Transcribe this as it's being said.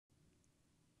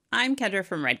I'm Kendra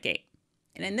from Redgate.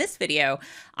 And in this video,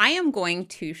 I am going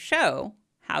to show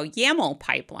how YAML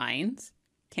pipelines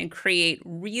can create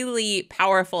really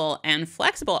powerful and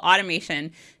flexible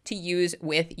automation to use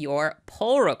with your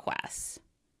pull requests.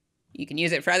 You can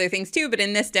use it for other things too, but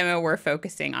in this demo, we're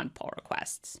focusing on pull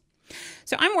requests.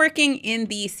 So I'm working in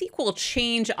the SQL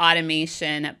Change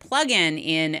Automation plugin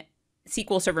in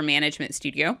SQL Server Management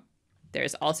Studio.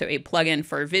 There's also a plugin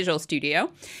for Visual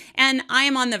Studio. And I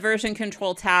am on the version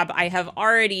control tab. I have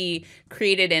already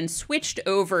created and switched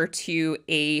over to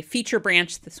a feature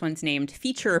branch. This one's named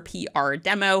Feature PR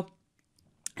Demo.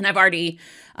 And I've already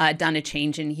done a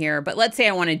change in here. But let's say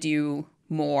I want to do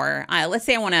more. Let's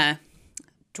say I want to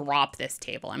drop this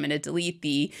table. I'm going to delete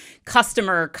the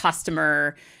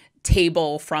customer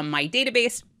table from my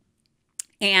database.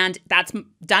 And that's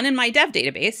done in my dev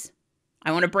database.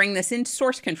 I want to bring this into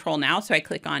source control now. So I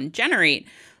click on generate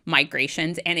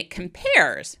migrations and it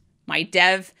compares my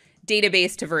dev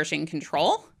database to version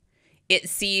control. It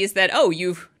sees that, oh,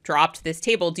 you've dropped this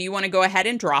table. Do you want to go ahead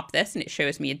and drop this? And it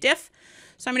shows me a diff.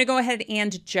 So I'm going to go ahead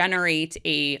and generate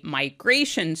a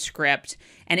migration script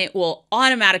and it will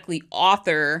automatically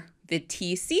author the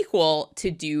T-SQL to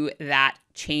do that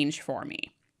change for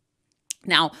me.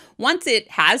 Now, once it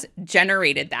has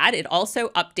generated that, it also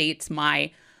updates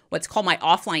what's called my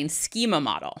offline schema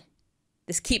model.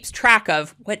 This keeps track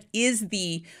of what is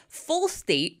the full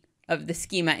state of the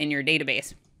schema in your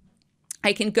database.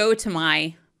 I can go to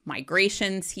my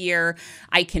migrations here.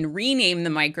 I can rename the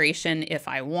migration if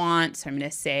I want. So I'm going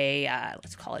to say,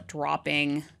 let's call it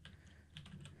dropping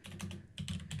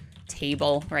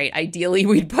table, right? Ideally,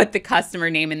 we'd put the customer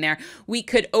name in there. We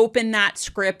could open that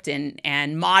script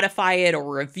and modify it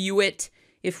or review it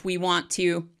if we want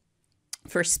to.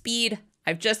 For speed,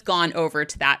 I've just gone over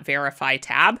to that Verify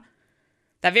tab.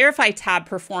 That Verify tab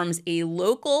performs a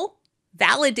local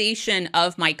validation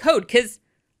of my code because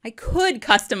I could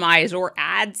customize or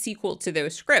add SQL to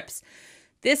those scripts.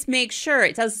 This makes sure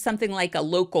it does something like a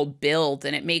local build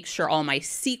and it makes sure all my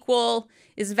SQL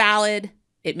is valid.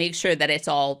 It makes sure that it's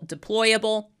all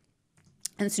deployable.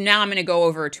 And so now I'm going to go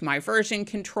over to my version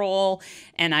control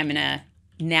and I'm going to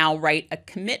now write a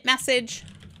commit message.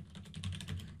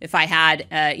 If I had,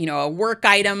 a work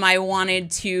item I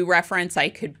wanted to reference, I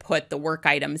could put the work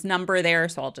item's number there.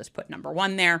 So I'll just put number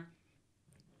 1 there.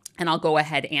 And I'll go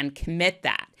ahead and commit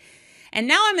that. And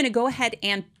now I'm going to go ahead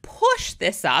and push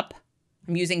this up.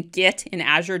 I'm using Git in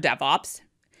Azure DevOps.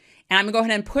 And I'm going to go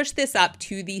ahead and push this up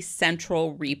to the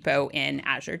central repo in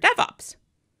Azure DevOps.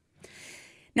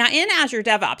 Now in Azure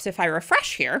DevOps, if I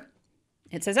refresh here,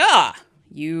 it says,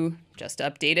 you just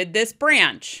updated this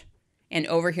branch. And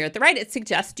over here at the right, it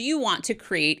suggests, do you want to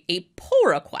create a pull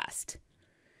request?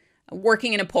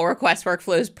 Working in a pull request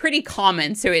workflow is pretty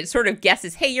common. So it sort of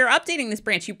guesses, hey, you're updating this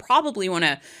branch. You probably want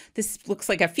to, this looks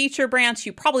like a feature branch.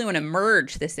 You probably want to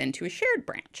merge this into a shared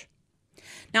branch.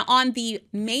 Now on the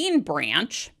main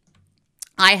branch,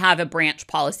 I have a branch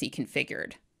policy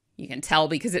configured. You can tell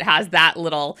because it has that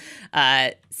little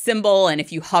symbol. And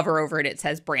if you hover over it, it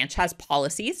says branch has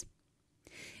policies.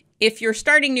 If you're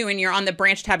starting new and you're on the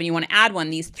branch tab and you want to add one,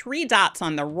 these 3 dots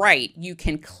on the right, you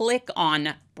can click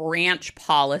on branch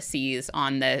policies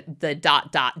on the ...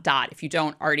 if you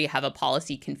don't already have a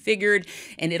policy configured,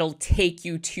 and it'll take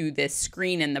you to this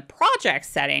screen in the project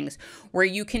settings where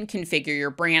you can configure your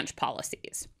branch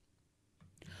policies.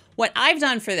 What I've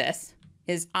done for this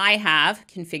is I have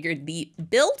configured the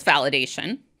build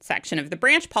validation section of the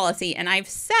branch policy, and I've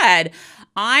said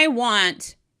I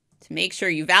want to make sure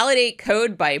you validate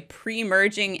code by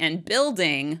pre-merging and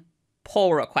building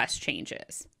pull request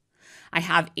changes. I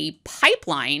have a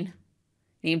pipeline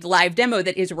named live demo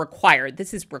that is required.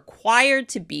 This is required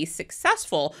to be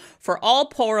successful for all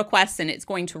pull requests, and it's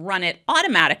going to run it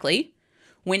automatically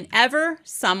whenever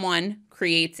someone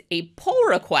creates a pull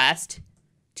request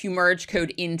to merge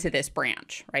code into this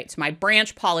branch, right? So my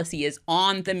branch policy is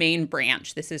on the main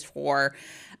branch. This is for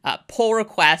pull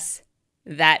requests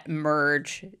that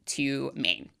merge to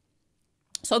main.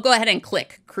 So I'll go ahead and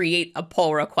click create a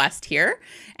pull request here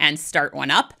and start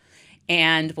one up.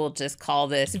 And we'll just call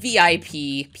this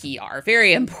VIP PR,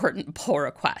 very important pull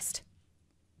request.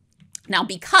 Now,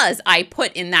 because I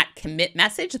put in that commit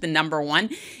message, the number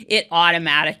 1, it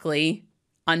automatically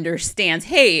understands,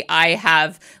 hey, I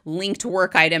have linked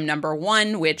work item number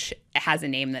 1, which has a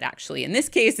name that actually in this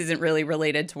case isn't really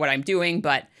related to what I'm doing,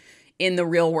 but in the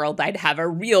real world, I'd have a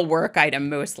real work item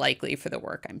most likely for the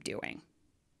work I'm doing.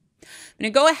 I'm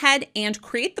going to go ahead and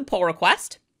create the pull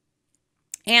request.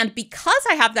 And because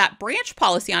I have that branch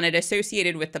policy on it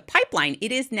associated with the pipeline,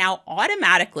 it is now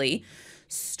automatically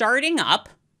starting up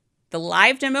the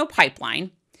live demo pipeline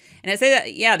And I say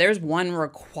that, yeah, there's one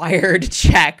required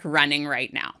check running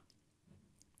right now.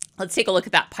 Let's take a look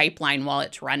at that pipeline while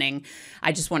it's running.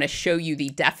 I just want to show you the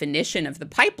definition of the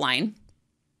pipeline.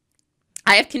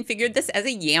 I have configured this as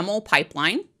a YAML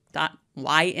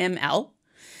pipeline.yml.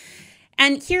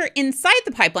 And here inside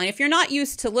the pipeline, if you're not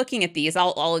used to looking at these,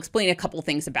 I'll explain a couple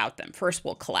things about them. First,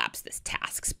 we'll collapse this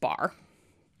tasks bar.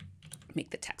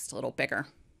 Make the text a little bigger.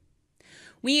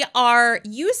 We are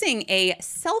using a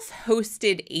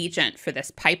self-hosted agent for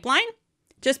this pipeline.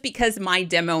 Just because my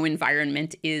demo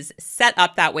environment is set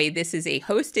up that way, this is a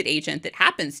hosted agent that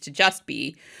happens to just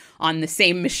be on the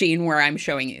same machine where I'm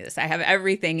showing you this. I have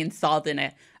everything installed in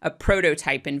a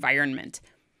prototype environment.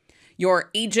 Your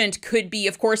agent could be,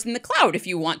 of course, in the cloud if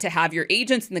you want to have your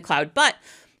agents in the cloud. But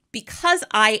because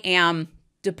I am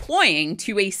deploying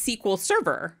to a SQL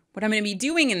server, what I'm going to be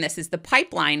doing in this is the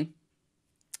pipeline,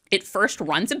 it first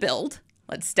runs a build.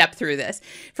 Let's step through this.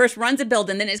 First runs a build,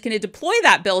 and then it's going to deploy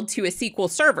that build to a SQL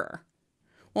server.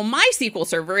 Well, my SQL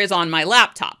server is on my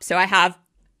laptop. So I have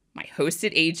my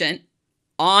hosted agent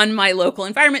on my local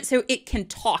environment so it can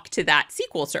talk to that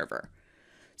SQL server.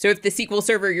 So if the SQL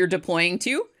server you're deploying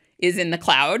to is in the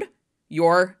cloud,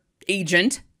 your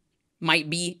agent might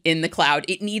be in the cloud.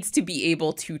 It needs to be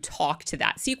able to talk to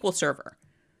that SQL server.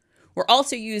 We're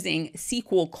also using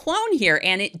SQL Clone here,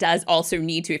 and it does also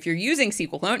need to, if you're using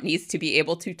SQL Clone, it needs to be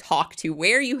able to talk to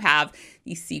where you have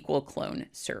the SQL Clone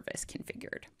service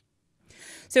configured.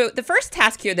 So the first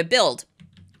task here, the build,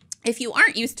 if you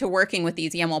aren't used to working with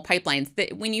these YAML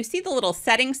pipelines, when you see the little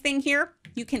settings thing here,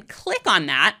 you can click on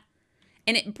that,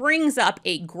 and it brings up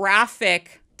a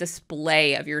graphic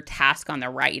display of your task on the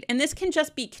right. And this can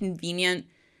just be convenient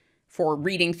for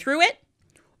reading through it.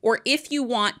 Or if you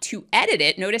want to edit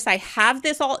it, notice I have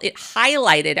this it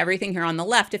highlighted everything here on the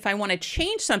left. If I want to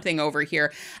change something over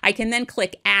here, I can then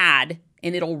click add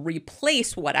and it'll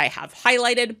replace what I have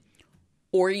highlighted,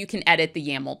 or you can edit the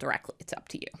YAML directly. It's up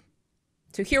to you.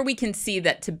 So here we can see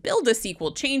that to build a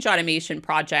SQL Change Automation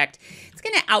project, it's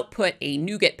going to output a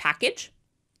NuGet package.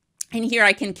 And here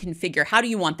I can configure, how do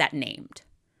you want that named?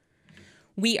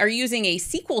 We are using a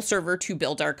SQL server to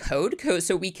build our code,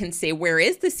 so we can say, where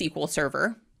is the SQL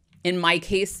server? In my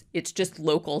case, it's just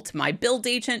local to my build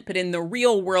agent, but in the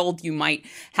real world, you might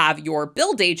have your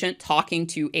build agent talking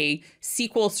to a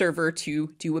SQL server to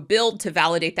do a build to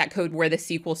validate that code where the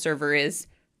SQL server is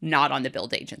not on the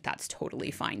build agent. That's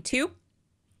totally fine too.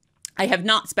 I have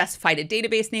not specified a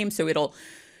database name, so it'll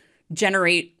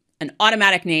generate an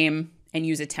automatic name and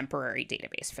use a temporary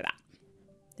database for that.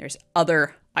 There's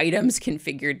other items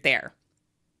configured there.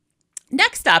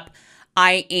 Next up,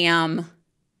 I am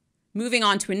moving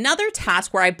on to another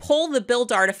task where I pull the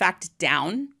build artifact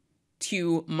down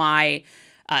to my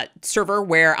server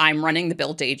where I'm running the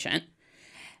build agent,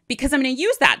 because I'm going to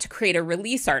use that to create a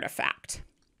release artifact.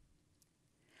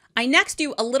 I next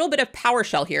do a little bit of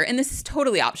PowerShell here, and this is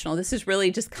totally optional. This is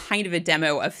really just kind of a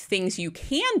demo of things you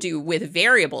can do with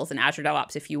variables in Azure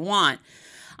DevOps if you want.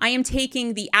 I am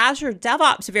taking the Azure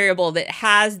DevOps variable that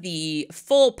has the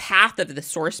full path of the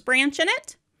source branch in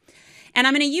it, and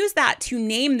I'm going to use that to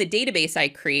name the database I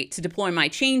create to deploy my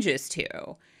changes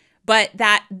to. But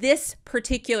that this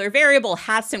particular variable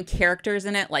has some characters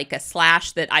in it, like a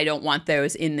slash, that I don't want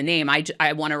those in the name.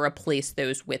 I want to replace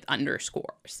those with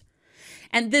underscores.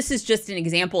 And this is just an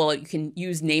example. You can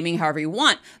use naming however you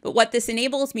want. But what this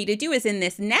enables me to do is in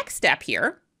this next step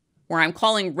here, where I'm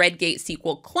calling Redgate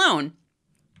SQL Clone,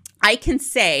 I can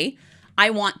say I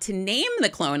want to name the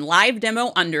clone live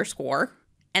demo underscore,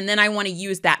 and then I want to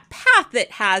use that path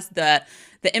that has the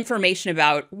information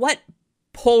about what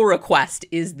pull request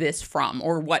is this from,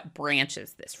 or what branch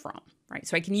is this from, right?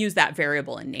 So I can use that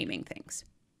variable in naming things.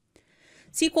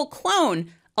 SQL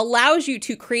Clone allows you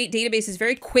to create databases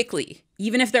very quickly,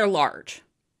 even if they're large.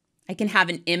 I can have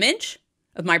an image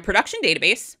of my production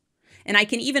database, and I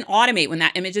can even automate when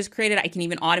that image is created. I can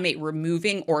even automate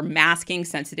removing or masking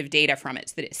sensitive data from it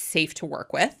so that it's safe to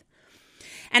work with.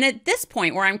 And at this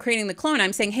point where I'm creating the clone,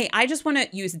 I'm saying, hey, I just want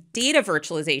to use data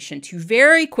virtualization to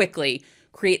very quickly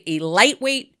create a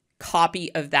lightweight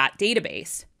copy of that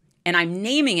database. And I'm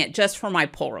naming it just for my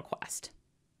pull request.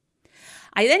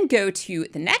 I then go to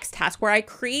the next task where I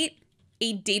create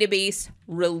a database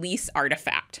release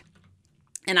artifact.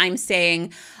 And I'm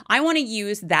saying, I want to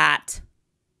use that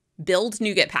build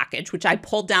NuGet package, which I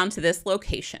pulled down to this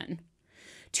location,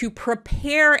 to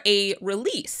prepare a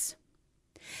release.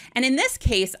 And in this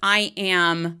case, I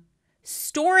am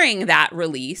storing that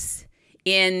release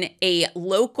in a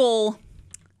local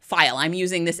file. I'm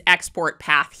using this export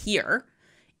path here.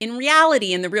 In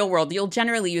reality, in the real world, you'll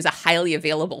generally use a highly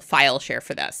available file share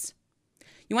for this.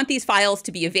 You want these files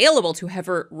to be available to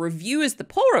whoever reviews the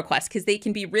pull request because they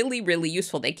can be really, really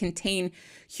useful. They contain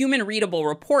human readable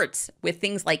reports with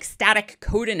things like static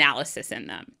code analysis in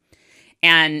them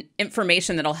and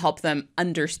information that'll help them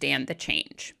understand the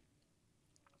change.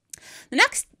 The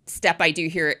next step I do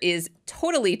here is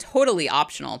totally, totally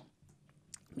optional.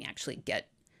 Let me actually get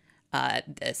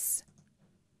this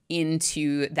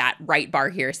into that right bar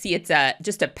here. See, it's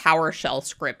just a PowerShell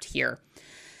script here.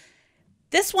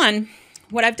 This one,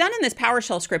 what I've done in this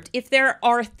PowerShell script, if there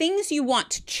are things you want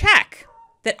to check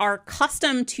that are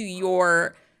custom to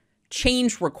your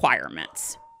change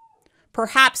requirements,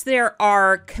 perhaps there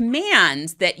are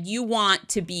commands that you want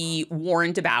to be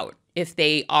warned about if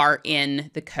they are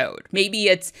in the code. Maybe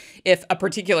it's if a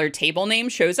particular table name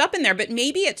shows up in there, but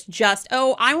maybe it's just,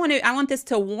 oh, I want this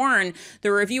to warn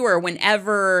the reviewer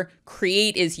whenever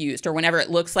create is used or whenever it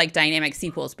looks like dynamic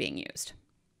SQL is being used.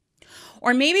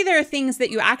 Or maybe there are things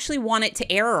that you actually want it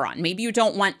to error on. Maybe you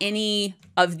don't want any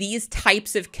of these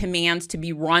types of commands to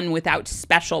be run without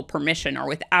special permission or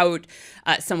without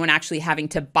someone actually having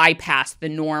to bypass the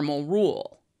normal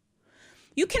rule.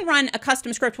 You can run a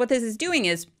custom script. What this is doing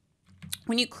is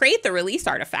when you create the release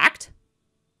artifact,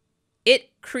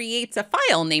 it creates a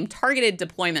file named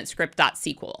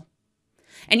targetedDeploymentScript.SQL.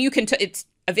 And you can, it's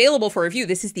available for review.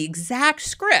 This is the exact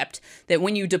script that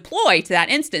when you deploy to that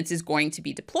instance is going to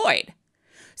be deployed.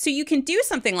 So you can do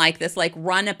something like this, like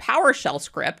run a PowerShell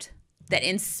script that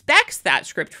inspects that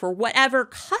script for whatever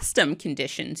custom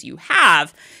conditions you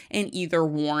have and either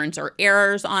warns or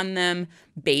errors on them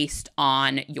based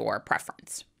on your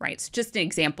preference, right? It's just an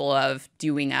example of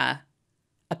doing a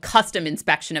custom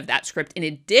inspection of that script in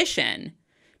addition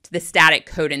to the static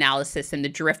code analysis and the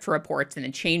drift reports and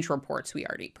the change reports we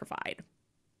already provide.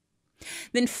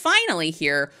 Then finally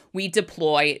here, we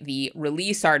deploy the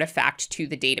release artifact to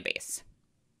the database.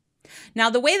 Now,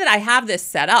 the way that I have this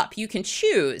set up, you can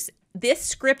choose this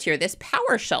script here, this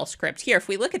PowerShell script here. If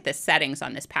we look at the settings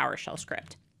on this PowerShell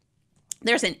script,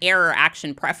 there's an error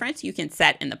action preference you can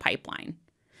set in the pipeline.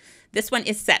 This one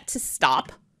is set to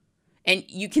stop. And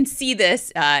you can see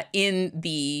this in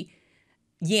the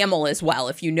YAML as well,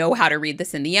 if you know how to read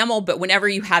this in the YAML. But whenever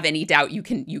you have any doubt, you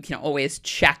can always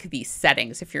check these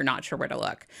settings if you're not sure where to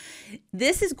look.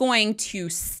 This is going to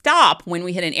stop when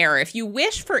we hit an error. If you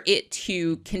wish for it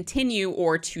to continue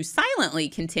or to silently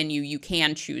continue, you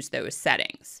can choose those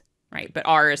settings, right? But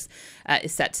ours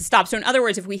is set to stop. So in other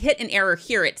words, if we hit an error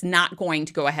here, it's not going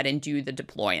to go ahead and do the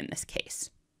deploy in this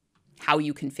case. How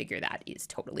you configure that is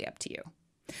totally up to you.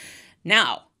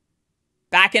 Now,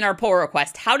 back in our pull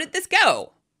request, how did this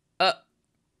go?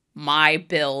 My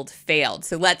build failed.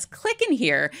 So let's click in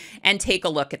here and take a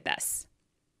look at this.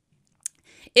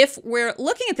 If we're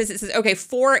looking at this, it says, okay,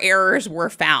 4 errors were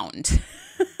found.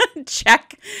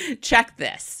 check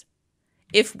this.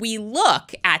 If we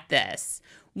look at this,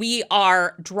 we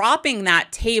are dropping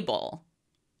that table,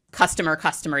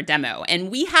 customer demo.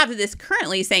 And we have this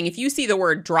currently saying, if you see the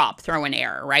word drop, throw an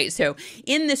error, right? So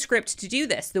in the script to do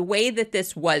this, the way that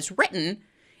this was written,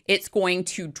 it's going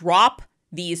to drop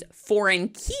these foreign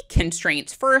key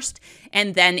constraints first,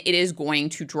 and then it is going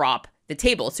to drop the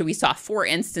table. So we saw 4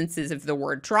 instances of the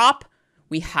word drop.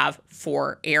 We have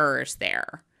 4 errors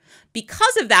there.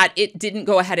 Because of that, it didn't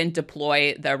go ahead and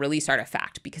deploy the release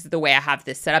artifact because of the way I have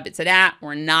this set up. It said,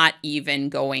 we're not even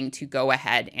going to go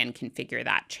ahead and configure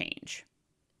that change.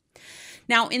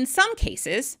 Now, in some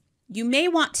cases, you may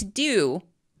want to do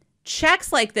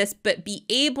checks like this, but be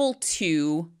able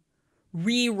to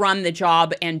rerun the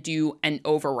job and do an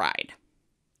override,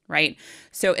 right?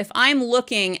 So if I'm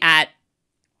looking at,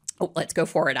 let's go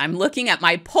forward. I'm looking at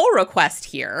my pull request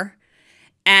here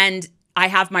and I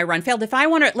have my run failed. If I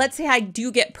want to, let's say I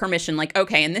do get permission, like,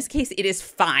 okay, in this case, it is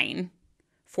fine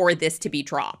for this to be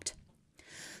dropped.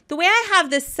 The way I have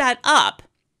this set up,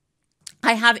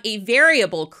 I have a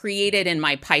variable created in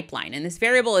my pipeline, and this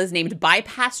variable is named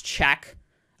bypass check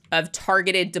of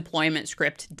targeted deployment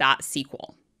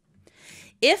script.SQL.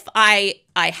 If I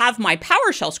have my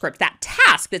PowerShell script, that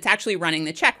task that's actually running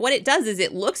the check, what it does is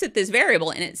it looks at this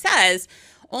variable and it says,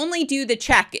 only do the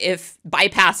check if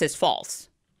bypass is false.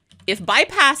 If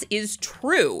bypass is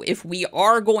true, if we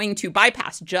are going to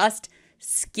bypass, just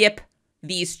skip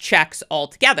these checks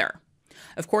altogether.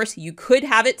 Of course, you could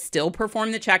have it still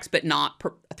perform the checks, but not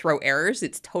throw errors.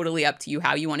 It's totally up to you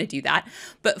how you want to do that.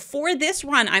 But for this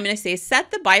run, I'm going to say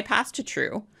set the bypass to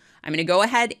true. I'm going to go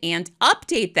ahead and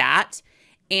update that.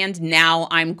 And now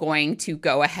I'm going to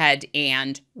go ahead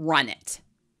and run it.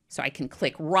 So I can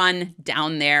click run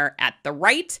down there at the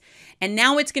right. And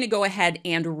now it's going to go ahead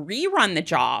and rerun the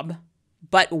job,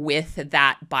 but with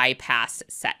that bypass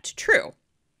set to true.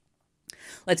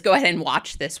 Let's go ahead and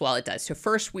watch this while it does. So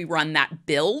first we run that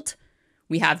build.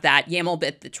 We have that YAML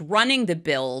bit that's running the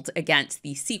build against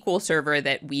the SQL server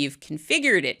that we've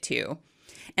configured it to.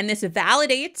 And this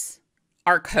validates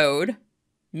our code,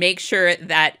 makes sure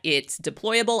that it's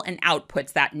deployable, and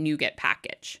outputs that NuGet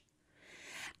package.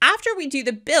 After we do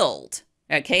the build,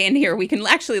 okay, and here we can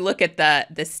actually look at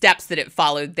the steps that it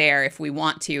followed there if we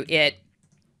want to. It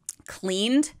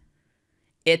cleaned,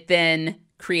 it then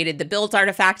created the build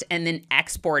artifact, and then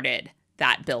exported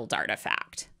that build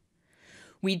artifact.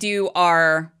 We do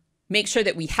make sure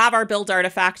that we have our build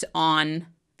artifact on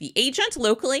the agent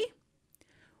locally.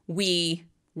 We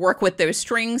work with those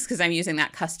strings because I'm using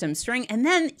that custom string. And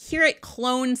then here it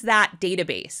clones that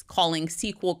database calling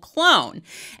SQL Clone.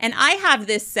 And I have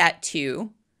this set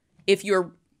to,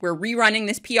 we're rerunning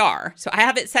this PR. So I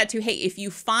have it set to, hey, if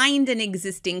you find an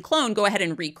existing clone, go ahead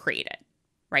and recreate it,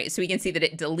 right? So we can see that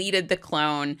it deleted the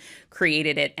clone,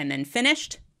 created it, and then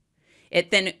finished.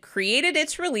 It then created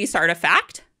its release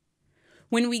artifact.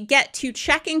 When we get to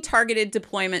checking targeted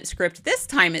deployment script, this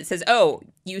time it says, oh,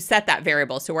 you set that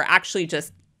variable. So we're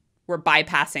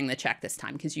bypassing the check this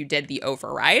time because you did the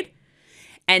override.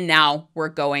 And now we're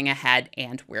going ahead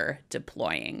and we're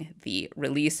deploying the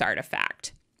release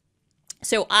artifact.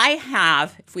 So I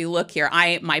have, if we look here,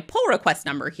 my pull request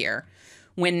number here,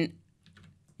 when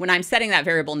I'm setting that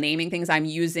variable naming things, I'm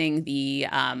using the,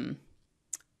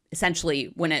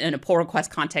 essentially when in a pull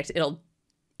request context,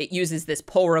 it uses this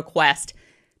pull request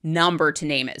number to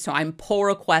name it. So I'm pull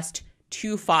request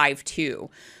 252.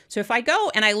 So if I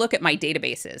go and I look at my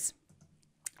databases,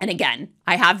 and again,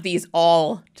 I have these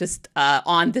all just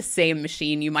on the same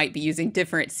machine. You might be using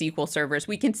different SQL servers.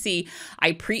 We can see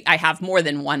I have more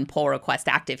than one pull request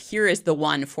active. Here is the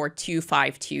one for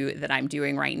 252 that I'm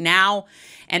doing right now.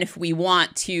 And if we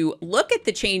want to look at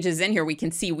the changes in here, we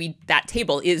can see that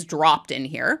table is dropped in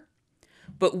here.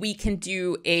 But we can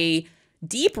do a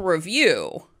deep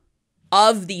review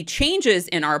of the changes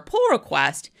in our pull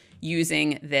request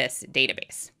using this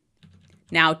database.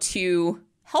 Now, to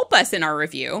help us in our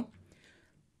review,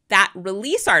 that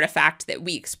release artifact that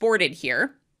we exported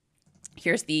here,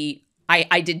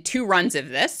 I did 2 runs of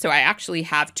this, so I actually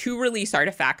have 2 release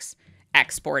artifacts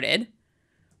exported.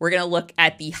 We're going to look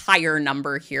at the higher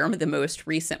number here, the most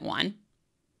recent one.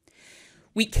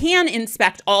 We can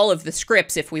inspect all of the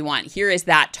scripts if we want. Here is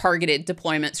that targeted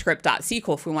deployment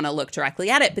script.sql if we want to look directly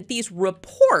at it. But these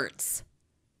reports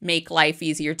make life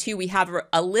easier too. We have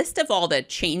a list of all the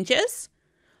changes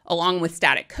along with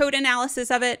static code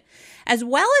analysis of it, as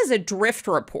well as a drift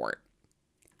report.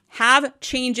 Have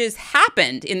changes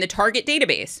happened in the target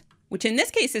database, which in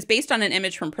this case is based on an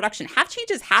image from production. Have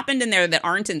changes happened in there that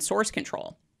aren't in source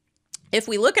control? If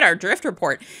we look at our drift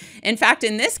report, in fact,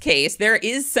 in this case, there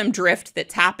is some drift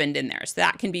that's happened in there. So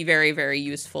that can be very, very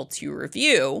useful to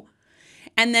review.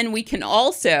 And then we can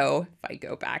also, if I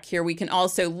go back here, we can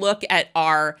also look at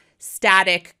our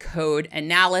static code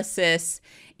analysis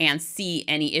and see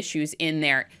any issues in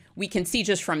there. We can see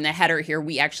just from the header here,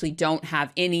 we actually don't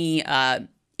have any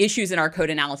issues in our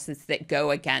code analysis that go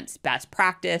against best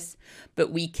practice, but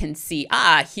we can see,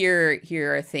 here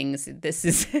are things,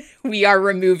 we are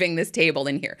removing this table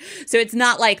in here. So it's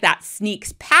not like that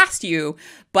sneaks past you,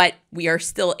 but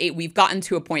we've gotten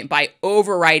to a point by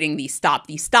overriding the stop.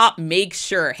 The stop makes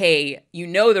sure, hey, you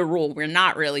know the rule, we're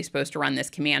not really supposed to run this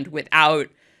command without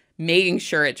making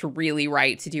sure it's really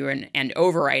right to do and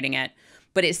overriding it.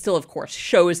 But it still, of course,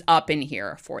 shows up in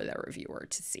here for the reviewer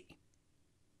to see.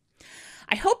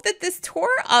 I hope that this tour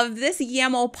of this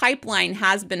YAML pipeline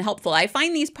has been helpful. I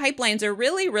find these pipelines are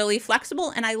really, really flexible,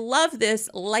 and I love this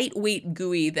lightweight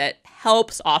GUI that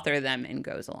helps author them and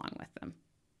goes along with them.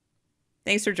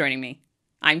 Thanks for joining me.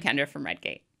 I'm Kendra from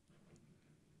Redgate.